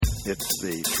It's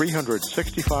the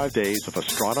 365 Days of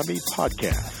Astronomy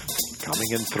podcast. Coming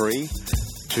in 3,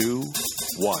 2,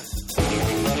 1.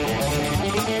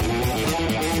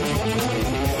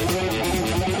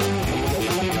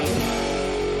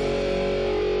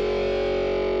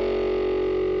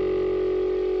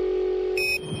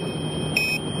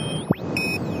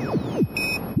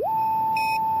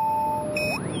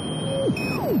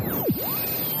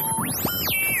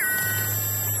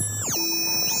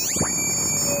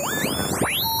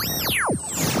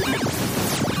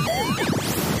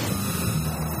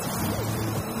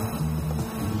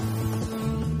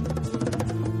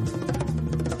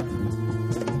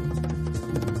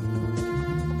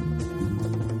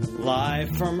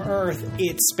 Live from Earth,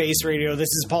 it's Space Radio. This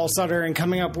is Paul Sutter, and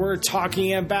coming up, we're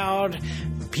talking about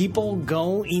people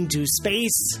go into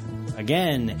space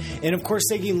again. And of course,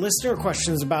 taking listener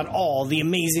questions about all the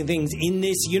amazing things in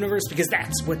this universe, because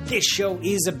that's what this show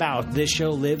is about. This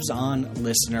show lives on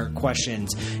listener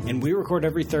questions. And we record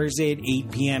every Thursday at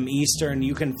 8 p.m. Eastern.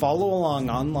 You can follow along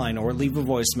online or leave a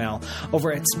voicemail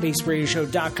over at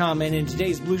spaceradioshow.com. And in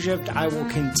today's Blue Shift, I will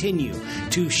continue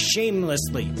to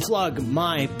shamelessly plug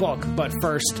my book. But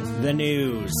first, the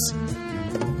news.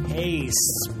 Hey,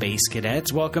 Space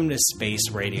Cadets. Welcome to Space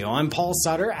Radio. I'm Paul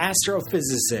Sutter,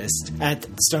 astrophysicist at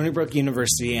Stony Brook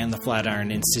University and the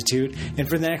Flatiron Institute. And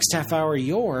for the next half hour,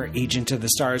 your agent of the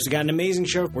stars. We got an amazing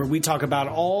show where we talk about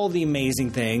all the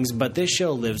amazing things, but this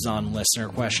show lives on listener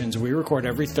questions. We record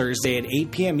every Thursday at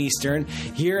 8 p.m. Eastern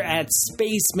here at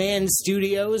Spaceman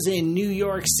Studios in New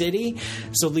York City.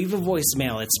 So leave a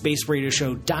voicemail at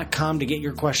spaceradioshow.com to get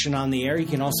your question on the air. You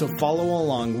can also follow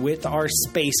along with our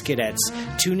Space Cadets,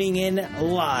 tuning in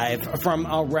live from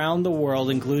around the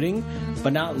world, including,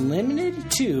 but not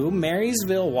limited to,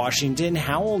 Marysville, Washington,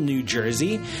 Howell, New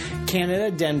Jersey,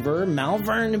 Canada, Denver,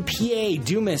 Malvern, PA,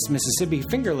 Dumas, Mississippi,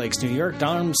 Finger Lakes, New York,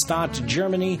 Darmstadt,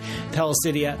 Germany, Pell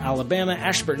City, Alabama,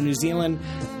 Ashburn, New Zealand,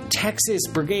 Texas,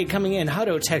 Brigade coming in,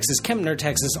 Hutto, Texas, Kempner,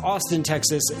 Texas, Austin,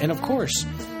 Texas, and of course,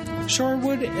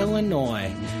 Shorewood,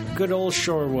 Illinois. Good old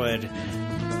Shorewood.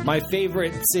 My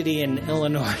favorite city in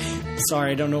Illinois.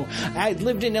 Sorry, I don't know. I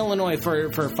lived in Illinois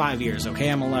for 5 years, okay?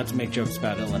 I'm allowed to make jokes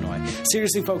about Illinois.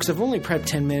 Seriously, folks, I've only prepped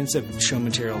 10 minutes of show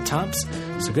material tops,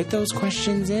 so get those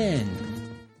questions in.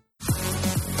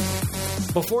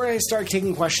 Before I start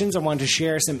taking questions, I wanted to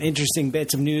share some interesting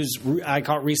bits of news I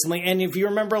caught recently. And if you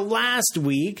remember last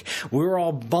week, we were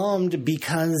all bummed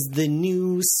because the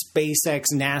new SpaceX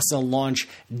NASA launch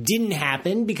didn't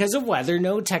happen because of weather.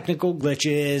 No technical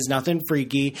glitches, nothing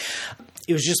freaky.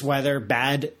 It was just weather,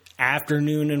 bad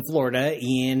afternoon in Florida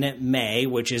in May,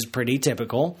 which is pretty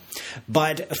typical.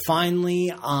 But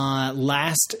finally,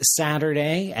 last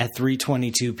Saturday at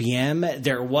 3:22 p.m.,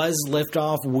 there was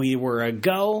liftoff. We were a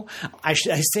go. I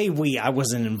say we. I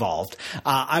wasn't involved.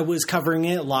 I was covering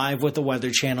it live with the Weather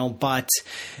Channel, but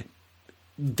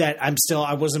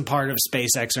I wasn't part of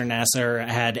SpaceX or NASA or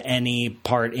had any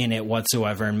part in it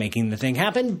whatsoever in making the thing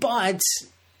happen. But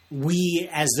we,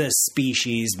 as a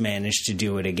species, managed to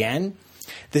do it again.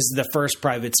 This is the first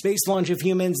private space launch of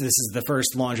humans. This is the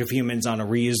first launch of humans on a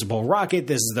reusable rocket.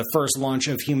 This is the first launch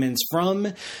of humans from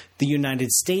the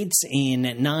United States in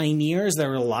 9 years. There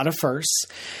were a lot of firsts.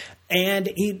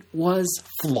 And it was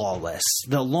flawless.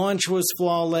 The launch was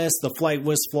flawless. The flight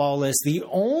was flawless. The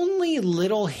only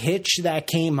little hitch that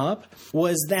came up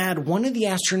was that one of the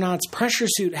astronauts' pressure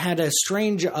suit had a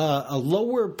strange, a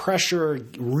lower pressure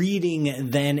reading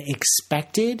than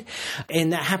expected.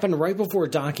 And that happened right before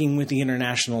docking with the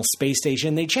International Space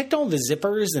Station. They checked all the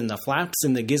zippers and the flaps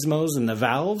and the gizmos and the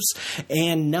valves,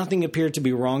 and nothing appeared to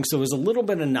be wrong. So it was a little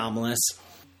bit anomalous.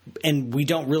 And we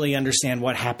don't really understand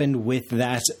what happened with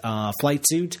that flight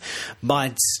suit,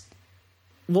 but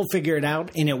we'll figure it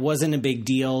out. And it wasn't a big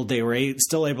deal. They were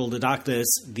still able to dock this.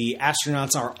 The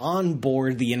astronauts are on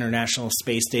board the International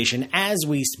Space Station as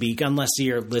we speak, unless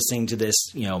you're listening to this,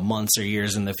 months or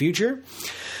years in the future.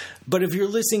 But if you're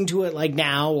listening to it like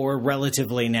now or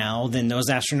relatively now, then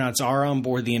those astronauts are on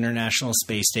board the International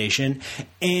Space Station.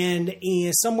 And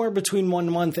somewhere between 1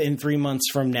 month and 3 months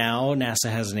from now, NASA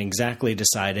hasn't exactly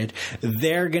decided,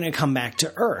 they're going to come back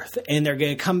to Earth. And they're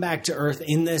going to come back to Earth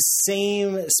in the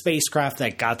same spacecraft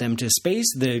that got them to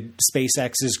space, the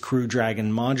SpaceX's Crew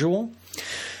Dragon module.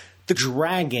 The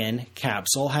Dragon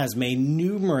capsule has made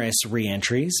numerous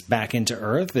re-entries back into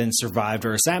Earth and survived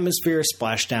Earth's atmosphere,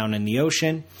 splashed down in the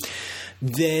ocean.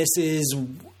 This is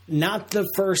not the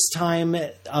first time,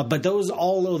 but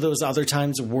all of those other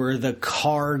times were the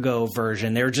cargo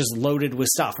version. They were just loaded with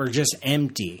stuff or just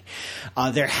empty.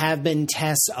 There have been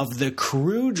tests of the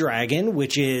Crew Dragon,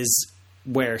 which is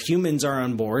where humans are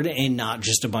on board and not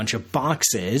just a bunch of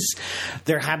boxes.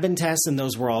 There have been tests, and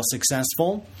those were all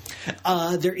successful.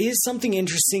 There is something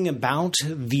interesting about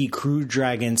the Crew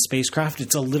Dragon spacecraft.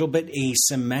 It's a little bit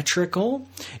asymmetrical.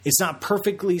 It's not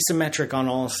perfectly symmetric on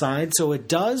all sides, so it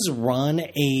does run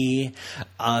a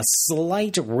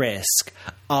slight risk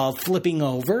of flipping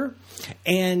over.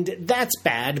 And that's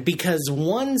bad because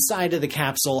one side of the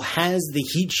capsule has the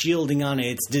heat shielding on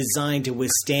it. It's designed to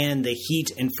withstand the heat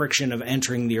and friction of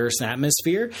entering the Earth's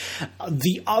atmosphere.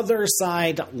 The other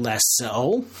side, less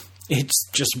so. It's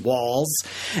just walls.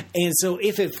 And so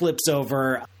if it flips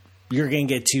over, you're going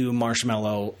to get 2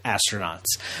 marshmallow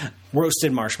astronauts,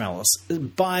 roasted marshmallows.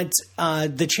 But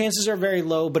the chances are very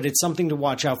low, but it's something to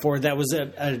watch out for. That was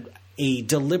a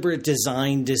deliberate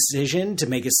design decision to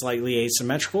make it slightly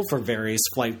asymmetrical for various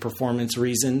flight performance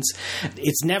reasons.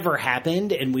 It's never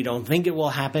happened, and we don't think it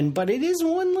will happen, but it is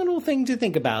one little thing to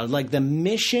think about. Like, the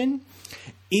mission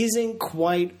isn't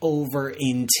quite over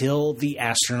until the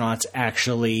astronauts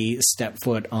actually step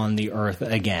foot on the Earth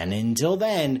again. Until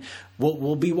then,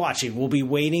 we'll be watching. We'll be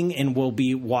waiting, and we'll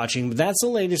be watching. But that's the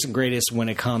latest and greatest when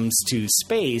it comes to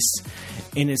space,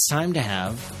 and it's time to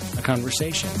have a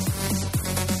conversation.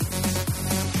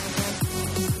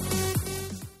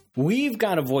 We've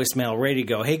got a voicemail ready to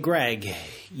go. Hey, Greg,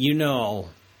 you know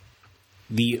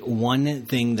the one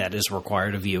thing that is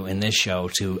required of you in this show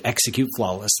to execute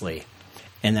flawlessly,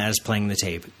 and that is playing the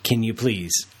tape. Can you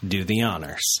please do the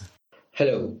honors?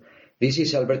 Hello, this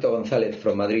is Alberto González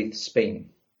from Madrid,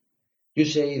 Spain. You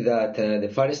say that the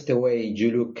farther away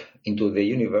you look into the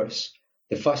universe,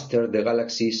 the faster the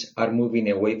galaxies are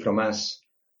moving away from us.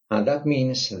 And that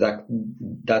means that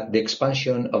the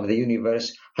expansion of the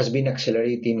universe has been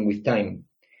accelerating with time,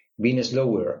 being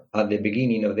slower at the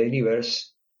beginning of the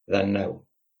universe than now.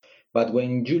 But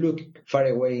when you look far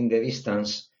away in the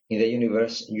distance in the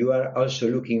universe, you are also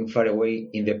looking far away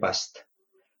in the past.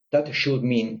 That should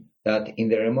mean that in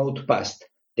the remote past,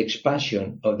 the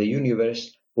expansion of the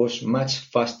universe was much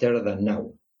faster than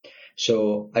now.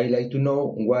 So I'd like to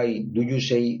know, why do you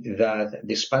say that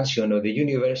the expansion of the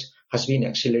universe has been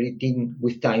accelerating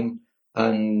with time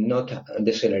and not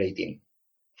decelerating?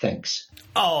 Thanks.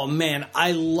 Oh, man,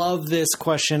 I love this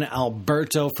question.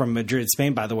 Alberto from Madrid,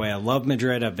 Spain. By the way, I love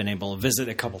Madrid. I've been able to visit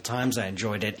a couple times. I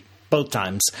enjoyed it both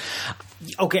times.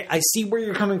 Okay, I see where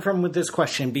you're coming from with this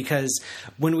question, because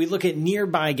when we look at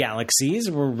nearby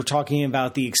galaxies, we're talking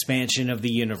about the expansion of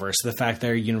the universe, the fact that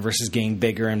our universe is getting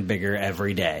bigger and bigger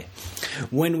every day.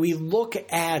 When we look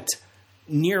at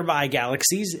nearby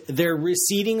galaxies, they're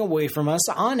receding away from us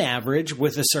on average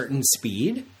with a certain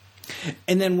speed.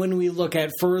 And then when we look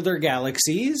at further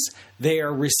galaxies, they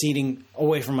are receding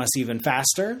away from us even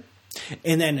faster.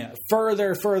 And then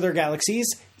further galaxies,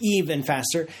 even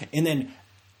faster. And then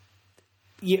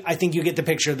I think you get the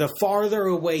picture. The farther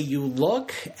away you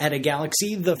look at a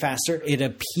galaxy, the faster it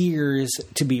appears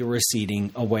to be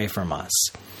receding away from us.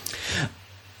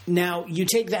 Now, you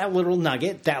take that little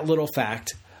nugget, that little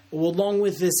fact, along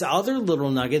with this other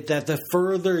little nugget that the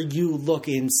further you look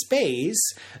in space,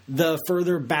 the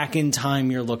further back in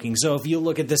time you're looking. So if you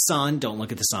look at the sun, don't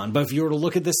look at the sun, but if you were to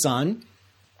look at the sun,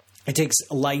 it takes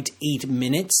light 8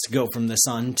 minutes to go from the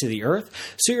sun to the Earth.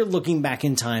 So you're looking back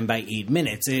in time by 8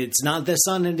 minutes. It's not the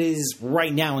sun it is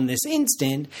right now in this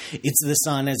instant. It's the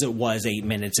sun as it was 8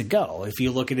 minutes ago. If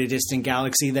you look at a distant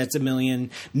galaxy that's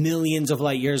millions of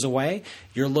light years away,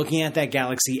 you're looking at that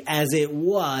galaxy as it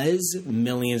was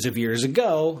millions of years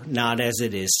ago, not as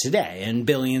it is today, and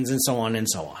billions and so on and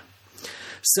so on.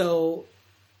 So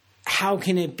how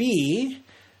can it be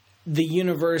the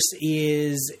universe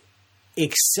is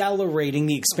accelerating,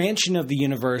 the expansion of the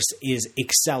universe is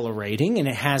accelerating, and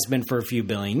it has been for a few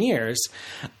billion years,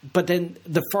 but then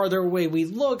the farther away we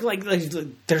look, like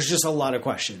there's just a lot of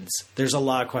questions. There's a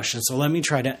lot of questions, so let me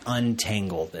try to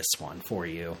untangle this one for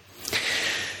you.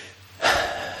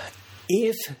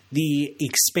 If the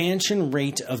expansion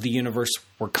rate of the universe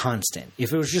were constant,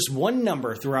 if it was just one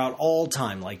number throughout all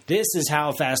time, like this is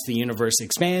how fast the universe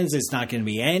expands, it's not going to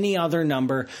be any other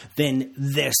number than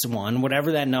this one,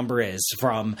 whatever that number is,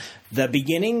 from the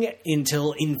beginning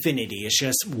until infinity. It's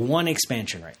just one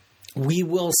expansion rate. We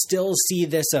will still see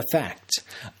this effect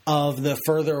of the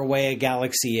further away a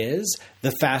galaxy is,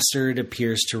 the faster it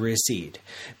appears to recede.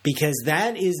 Because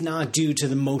that is not due to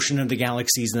the motion of the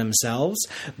galaxies themselves,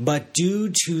 but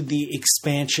due to the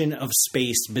expansion of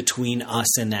space between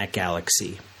us and that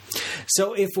galaxy.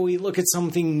 So if we look at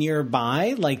something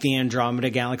nearby, like the Andromeda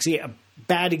Galaxy, a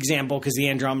bad example because the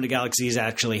Andromeda Galaxy is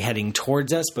actually heading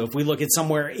towards us, but if we look at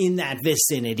somewhere in that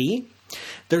vicinity,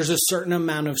 there's a certain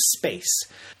amount of space.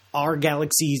 Our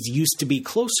galaxies used to be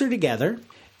closer together,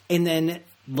 And then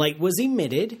light was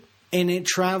emitted, and it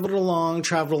traveled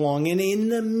along, and in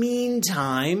the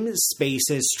meantime, space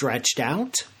has stretched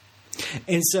out.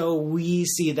 And so we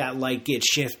see that light get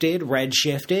shifted, red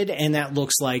shifted, and that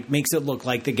makes it look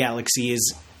like the galaxy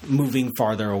is moving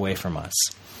farther away from us.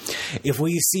 If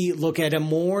we look at a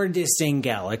more distant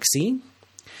galaxy,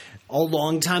 a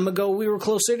long time ago we were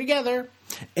closer together,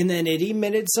 and then it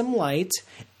emitted some light,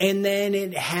 and then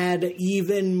it had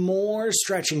even more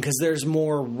stretching because there's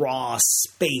more raw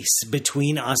space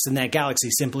between us and that galaxy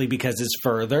simply because it's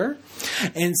further.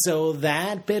 And so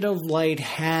that bit of light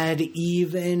had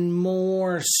even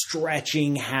more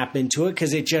stretching happen to it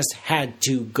because it just had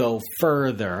to go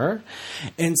further.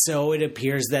 And so it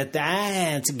appears that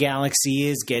galaxy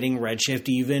is getting redshift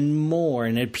even more,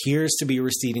 and it appears to be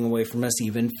receding away from us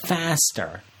even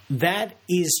faster. That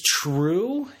is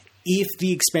true if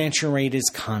the expansion rate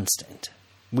is constant.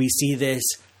 We see this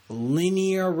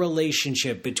linear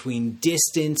relationship between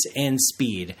distance and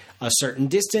speed. A certain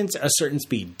distance, a certain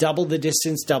speed. Double the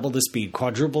distance, double the speed.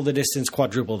 Quadruple the distance,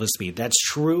 quadruple the speed. That's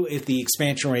true if the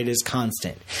expansion rate is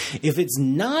constant. If it's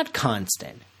not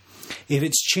constant, if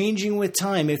it's changing with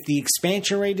time, if the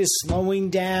expansion rate is slowing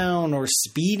down or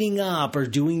speeding up or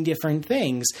doing different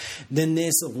things, then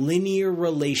this linear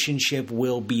relationship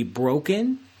will be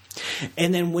broken.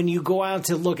 And then when you go out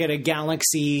to look at a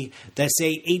galaxy that's,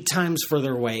 say, 8 times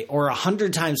further away or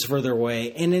 100 times further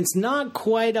away, and it's not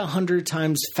quite 100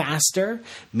 times faster,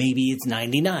 maybe it's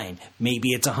 99, maybe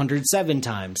it's 107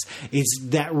 times. It's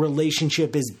that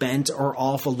relationship is bent or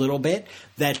off a little bit.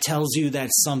 That tells you that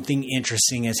something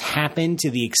interesting has happened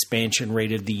to the expansion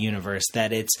rate of the universe,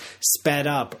 that it's sped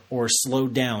up or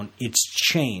slowed down. It's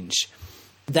changed.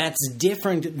 That's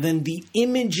different than the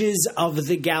images of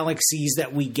the galaxies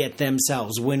that we get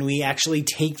themselves. When we actually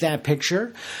take that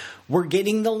picture, we're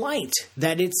getting the light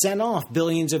that it sent off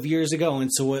billions of years ago,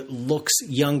 and so it looks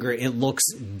younger, it looks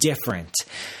different.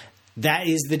 That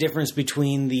is the difference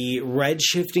between the red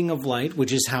shifting of light,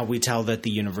 which is how we tell that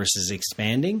the universe is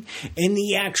expanding, and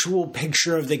the actual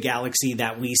picture of the galaxy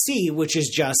that we see, which is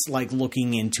just like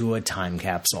looking into a time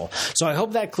capsule. So I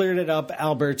hope that cleared it up,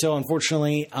 Alberto.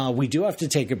 Unfortunately, we do have to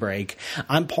take a break.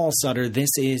 I'm Paul Sutter.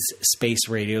 This is Space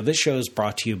Radio. This show is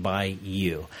brought to you by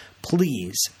you.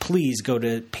 Please go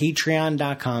to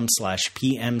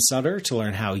patreon.com/PMSutter to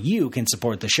learn how you can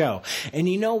support the show. And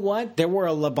you know what? There were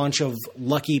a bunch of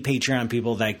lucky Patreon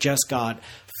people that just got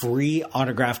free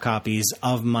autographed copies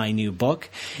of my new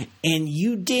book, and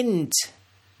you didn't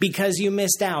because you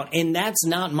missed out. And that's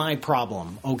not my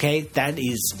problem, okay? That's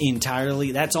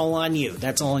all on you.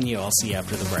 That's all on you. I'll see you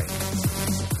after the break.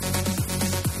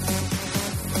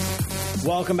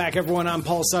 Welcome back, everyone. I'm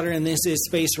Paul Sutter, and this is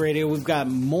Space Radio. We've got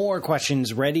more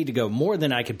questions ready to go, more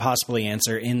than I could possibly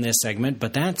answer in this segment,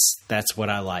 but that's what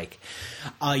I like.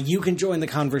 You can join the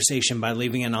conversation by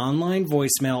leaving an online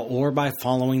voicemail or by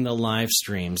following the live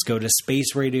streams. Go to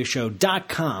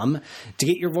spaceradioshow.com to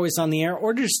get your voice on the air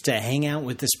or just to hang out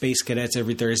with the Space Cadets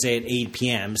every Thursday at 8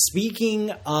 p.m. Speaking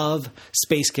of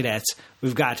Space Cadets,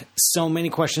 we've got so many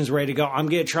questions ready to go. I'm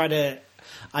going to try to...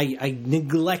 I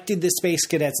neglected the Space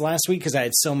Cadets last week because I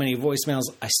had so many voicemails.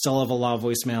 I still have a lot of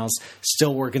voicemails,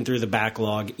 still working through the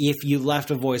backlog. If you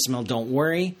left a voicemail, don't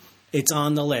worry. It's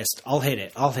on the list. I'll hit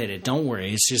it. Don't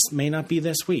worry. It just may not be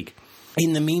this week.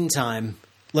 In the meantime,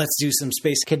 let's do some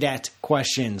Space Cadet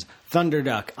questions.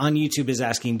 Thunderduck on YouTube is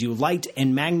asking, do light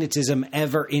and magnetism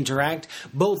ever interact?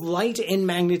 Both light and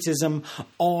magnetism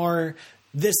are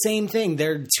the same thing.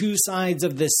 They're two sides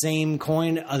of the same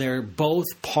coin. They're both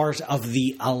part of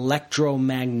the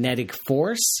electromagnetic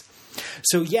force.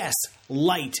 So yes,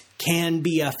 light can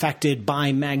be affected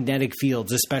by magnetic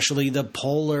fields, especially the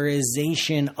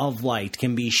polarization of light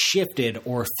can be shifted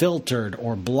or filtered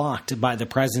or blocked by the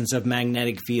presence of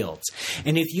magnetic fields.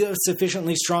 And if you have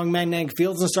sufficiently strong magnetic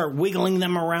fields and start wiggling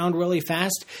them around really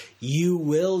fast, you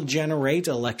will generate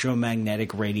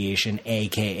electromagnetic radiation,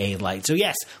 aka light. So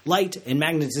yes, light and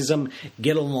magnetism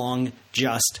get along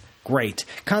just great.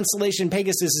 Constellation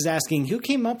Pegasus is asking, who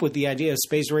came up with the idea of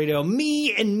Space Radio?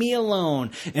 Me and me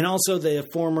alone. And also the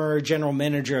former general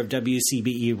manager of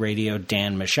WCBE Radio,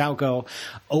 Dan Michalko,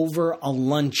 over a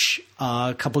lunch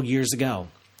a couple years ago.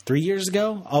 3 years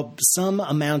ago? Some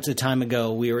amount of time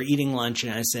ago, we were eating lunch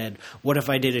and I said, what if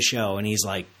I did a show? And he's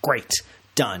like, great.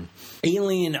 Done.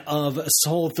 Alien of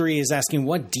Soul 3 is asking,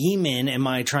 what demon am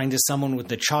I trying to summon with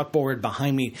the chalkboard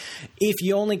behind me? If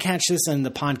you only catch this in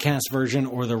the podcast version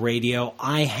or the radio,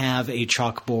 I have a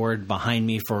chalkboard behind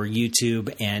me for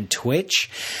YouTube and Twitch.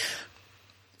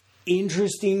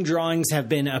 Interesting drawings have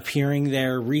been appearing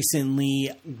there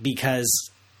recently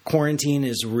because quarantine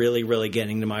is really, really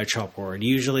getting to my chalkboard.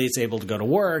 Usually it's able to go to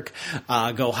work,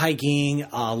 go hiking,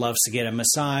 loves to get a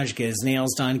massage, get his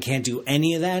nails done. Can't do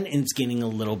any of that, and it's getting a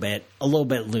little bit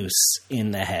loose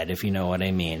in the head, if you know what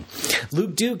I mean.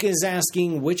 Luke Duke is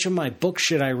asking, which of my books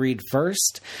should I read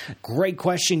first? Great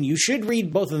question. You should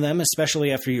read both of them,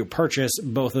 especially after you purchase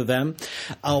both of them.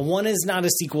 One is not a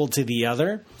sequel to the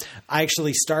other. I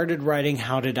actually started writing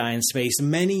How to Die in Space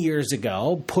many years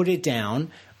ago, put it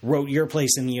down, wrote Your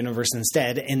Place in the Universe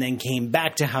instead, and then came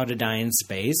back to How to Die in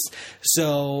Space.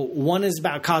 So one is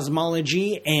about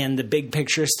cosmology and the big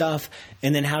picture stuff,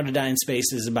 and then How to Die in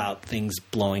Space is about things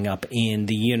blowing up in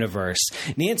the universe.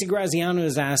 Nancy Graziano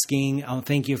is asking,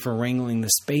 thank you for wrangling the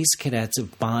space cadets,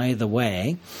 by the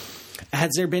way.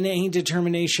 Has there been any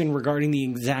determination regarding the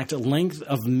exact length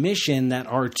of mission that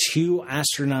our two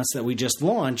astronauts that we just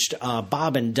launched,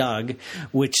 Bob and Doug,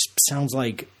 which sounds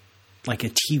like a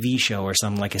TV show or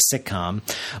something, like a sitcom,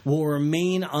 will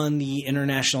remain on the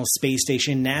International Space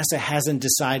Station? NASA hasn't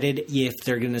decided if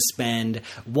they're going to spend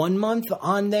 1 month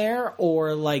on there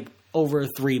or over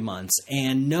 3 months.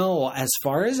 And no, as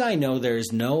far as I know,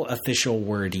 there's no official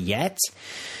word yet.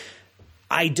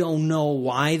 I don't know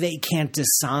why they can't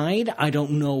decide. I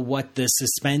don't know what the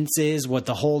suspense is, what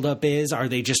the holdup is. Are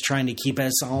they just trying to keep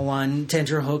us all on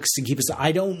tenterhooks to keep us?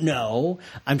 I don't know.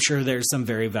 I'm sure there's some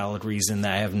very valid reason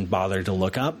that I haven't bothered to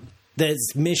look up.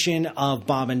 This mission of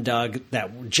Bob and Doug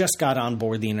that just got on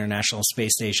board the International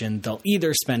Space Station, they'll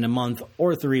either spend a month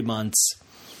or 3 months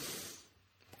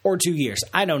or 2 years.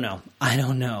 I don't know.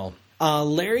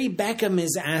 Larry Beckham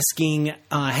is asking,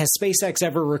 has SpaceX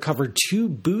ever recovered 2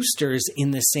 boosters in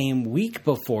the same week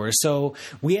before? So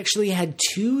we actually had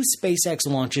 2 SpaceX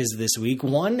launches this week.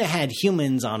 One had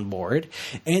humans on board,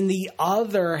 and the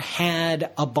other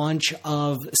had a bunch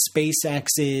of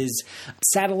SpaceX's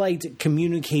satellite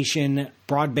communication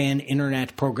broadband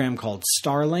internet program called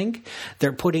Starlink.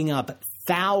 They're putting up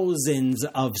thousands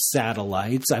of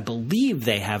satellites. I believe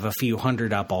they have a few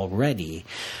hundred up already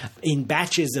in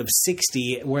batches of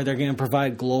 60, where they're going to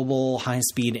provide global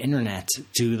high-speed internet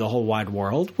to the whole wide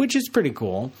world, which is pretty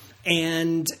cool.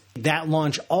 And that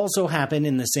launch also happened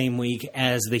in the same week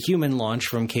as the human launch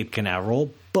from Cape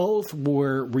Canaveral. Both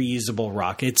were reusable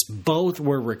rockets. Both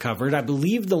were recovered. I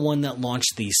believe the one that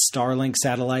launched the Starlink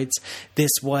satellites,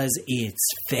 this was its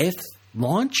 5th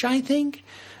launch, I think.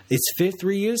 Its 5th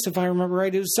reuse, if I remember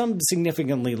right. It was some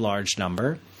significantly large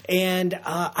number. And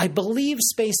I believe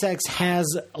SpaceX has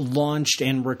launched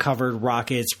and recovered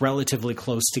rockets relatively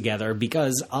close together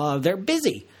because they're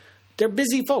busy. They're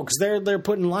busy folks. They're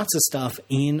putting lots of stuff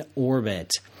in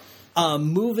orbit.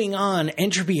 Moving on,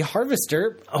 Entropy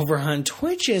Harvester over on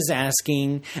Twitch is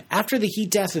asking, after the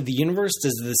heat death of the universe,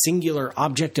 does the singular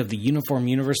object of the uniform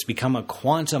universe become a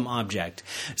quantum object?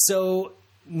 So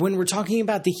when we're talking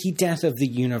about the heat death of the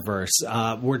universe,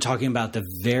 we're talking about the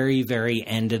very, very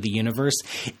end of the universe.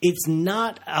 It's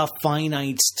not a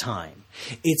finite time.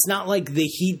 It's not like the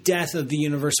heat death of the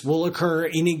universe will occur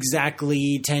in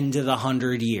exactly 10 to the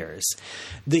 100 years.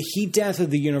 The heat death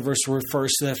of the universe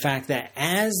refers to the fact that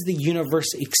as the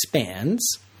universe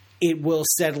expands, it will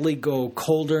steadily go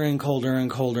colder and colder and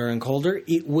colder and colder.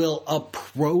 It will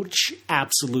approach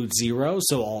absolute zero.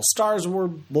 So all stars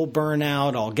will burn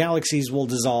out. All galaxies will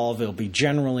dissolve. It'll be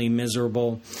generally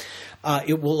miserable.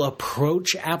 It will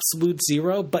approach absolute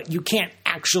zero, but you can't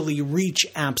actually reach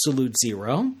absolute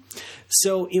zero.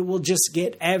 So it will just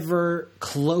get ever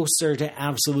closer to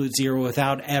absolute zero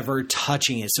without ever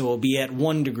touching it. So it'll be at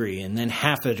 1 degree, and then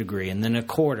half a degree, and then a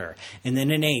quarter, and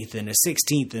then an eighth, and a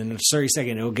 16th, and a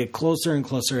 32nd. It'll get closer and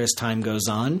closer as time goes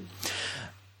on.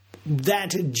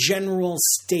 That general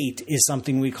state is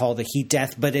something we call the heat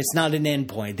death, but it's not an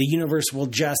endpoint. The universe will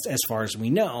just, as far as we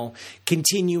know,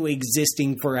 continue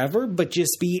existing forever, but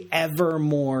just be ever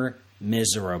more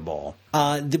miserable.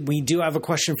 We do have a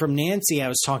question from Nancy. I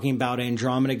was talking about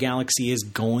Andromeda Galaxy is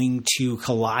going to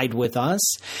collide with us,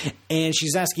 and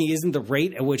she's asking, isn't the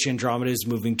rate at which Andromeda is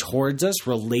moving towards us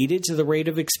related to the rate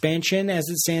of expansion as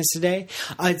it stands today?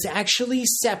 It's actually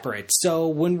separate. So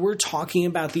when we're talking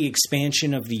about the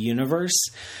expansion of the universe,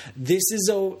 this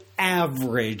is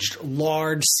averaged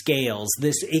large scales.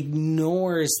 This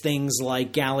ignores things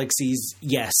like galaxies,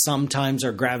 yes, sometimes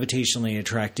are gravitationally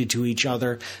attracted to each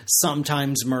other,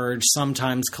 sometimes merge,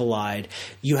 sometimes collide.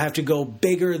 You have to go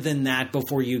bigger than that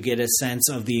before you get a sense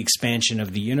of the expansion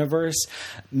of the universe.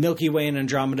 Milky Way and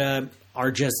Andromeda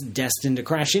are just destined to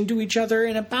crash into each other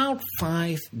in about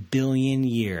 5 billion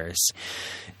years.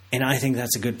 And I think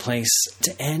that's a good place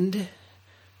to end.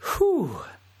 Whew.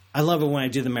 I love it when I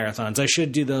do the marathons. I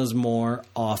should do those more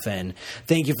often.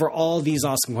 Thank you for all these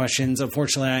awesome questions.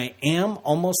 Unfortunately, I am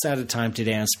almost out of time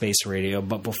today on Space Radio,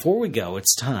 but before we go,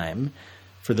 it's time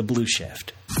for the Blue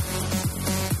Shift.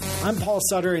 I'm Paul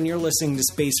Sutter, and you're listening to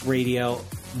Space Radio.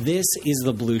 This is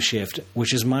the Blue Shift,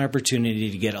 which is my opportunity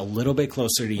to get a little bit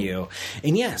closer to you.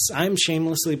 And yes, I'm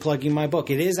shamelessly plugging my book.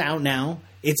 It is out now.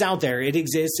 It's out there. It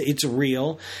exists. It's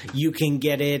real. You can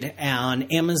get it on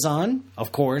Amazon,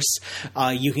 of course.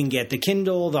 You can get the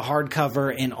Kindle, the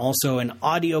hardcover, and also an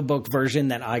audiobook version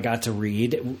that I got to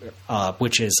read,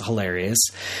 which is hilarious.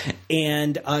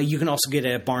 And you can also get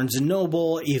it at Barnes &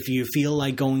 Noble. If you feel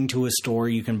like going to a store,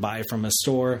 you can buy it from a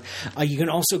store. You can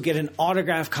also get an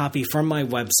autographed copy from my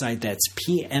website. That's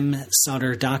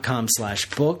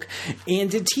pmsutter.com/book.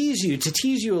 And to tease you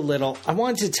a little, I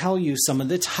wanted to tell you some of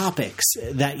the topics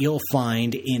that you'll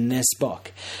find in this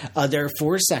book. There are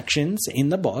 4 sections in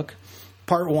the book.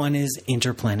 Part 1 is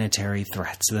interplanetary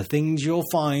threats, the things you'll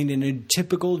find in a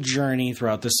typical journey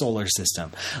throughout the solar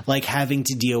system, like having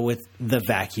to deal with the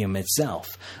vacuum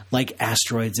itself, like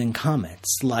asteroids and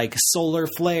comets, like solar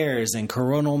flares and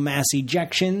coronal mass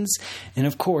ejections, and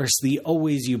of course, the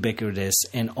always ubiquitous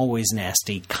and always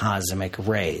nasty cosmic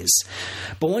rays.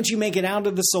 But once you make it out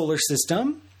of the solar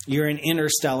system, you're in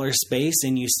interstellar space,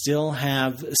 and you still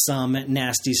have some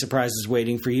nasty surprises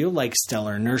waiting for you, like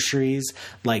stellar nurseries,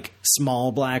 like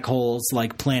small black holes,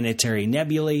 like planetary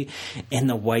nebulae, and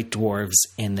the white dwarfs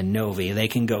and the novae. They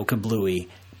can go kablooey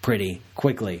pretty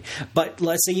quickly. But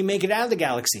let's say you make it out of the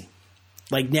galaxy.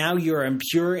 Like now you're in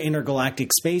pure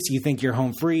intergalactic space. You think you're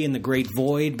home free in the great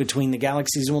void between the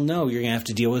galaxies. Well, no, you're going to have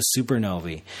to deal with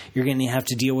supernovae. You're going to have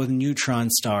to deal with neutron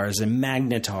stars and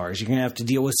magnetars. You're going to have to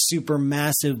deal with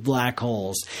supermassive black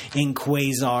holes and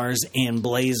quasars and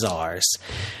blazars.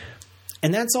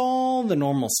 And that's all the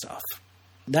normal stuff.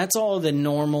 That's all the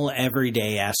normal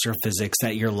everyday astrophysics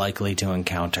that you're likely to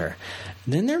encounter.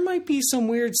 Then there might be some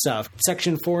weird stuff.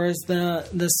 Section 4 is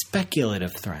the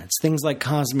speculative threats. Things like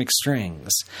cosmic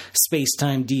strings,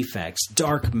 space-time defects,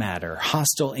 dark matter,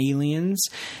 hostile aliens,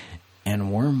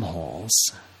 and wormholes.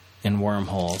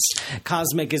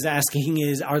 Cosmic is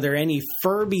asking are there any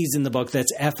Furbies in the book?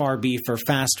 That's FRB for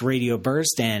fast radio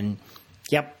burst. And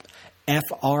yep,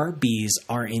 FRBs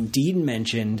are indeed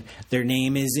mentioned. Their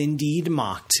name is indeed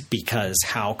mocked, because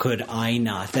how could I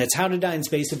not? That's How to Die in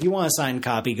Space. If you want a signed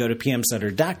copy, go to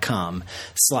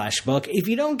pmsutter.com/book. If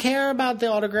you don't care about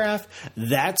the autograph,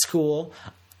 that's cool.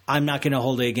 I'm not going to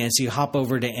hold it against you. Hop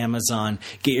over to Amazon,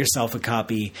 get yourself a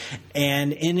copy,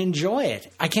 and enjoy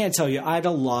it. I can't tell you, I had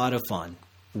a lot of fun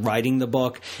writing the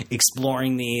book,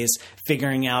 exploring these,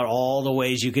 figuring out all the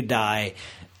ways you could die.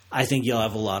 I think you'll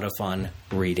have a lot of fun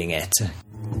reading it.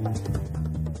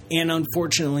 And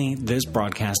unfortunately, this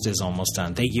broadcast is almost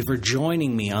done. Thank you for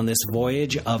joining me on this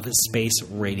voyage of space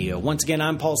radio. Once again,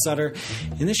 I'm Paul Sutter,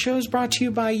 and this show is brought to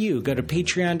you by you. Go to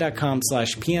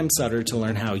patreon.com/pmsutter to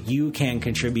learn how you can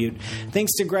contribute.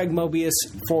 Thanks to Greg Mobius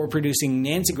for producing,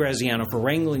 Nancy Graziano for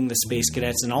wrangling the Space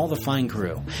Cadets, and all the fine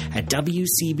crew at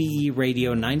WCBE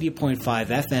Radio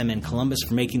 90.5 FM in Columbus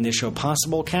for making this show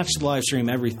possible. Catch the live stream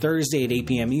every Thursday at 8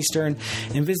 p.m. Eastern,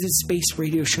 and visit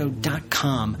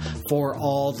spaceradioshow.com for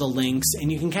all the links.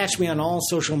 And you can catch me on all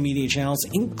social media channels,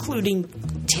 including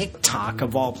TikTok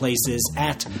of all places,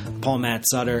 at Paul Matt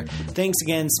Sutter. Thanks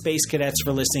again, Space Cadets,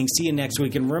 for listening. See you next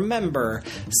week. And remember,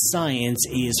 science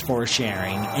is for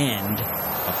sharing. End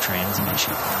of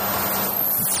transmission.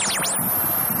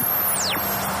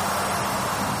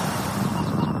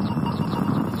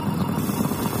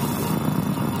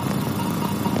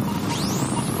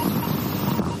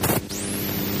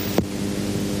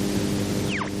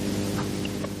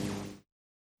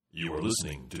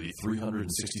 Listening to the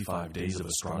 365 Days of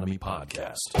Astronomy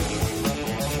podcast.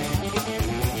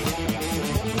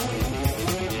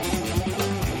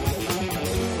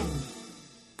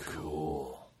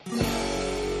 Cool.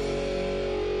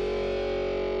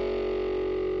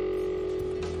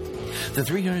 The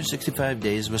 365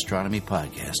 Days of Astronomy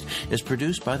podcast is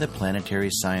produced by the Planetary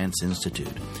Science Institute.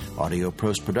 Audio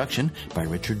post-production by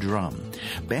Richard Drum.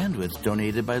 Bandwidth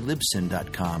donated by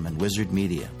Libsyn.com and Wizard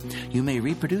Media. You may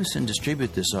reproduce and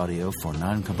distribute this audio for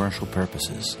non-commercial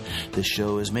purposes. This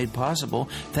show is made possible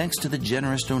thanks to the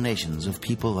generous donations of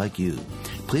people like you.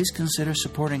 Please consider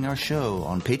supporting our show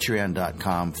on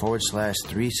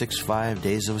patreon.com/365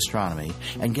 Days of Astronomy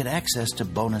and get access to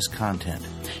bonus content.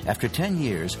 After 10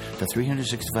 years, the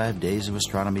 365 Days of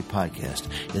Astronomy podcast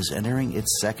is entering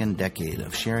its second decade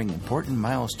of sharing important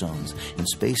milestones in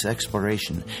space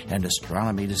exploration and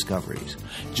astronomy discoveries.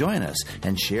 Join us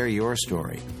and share your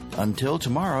story. Until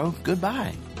tomorrow,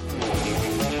 goodbye.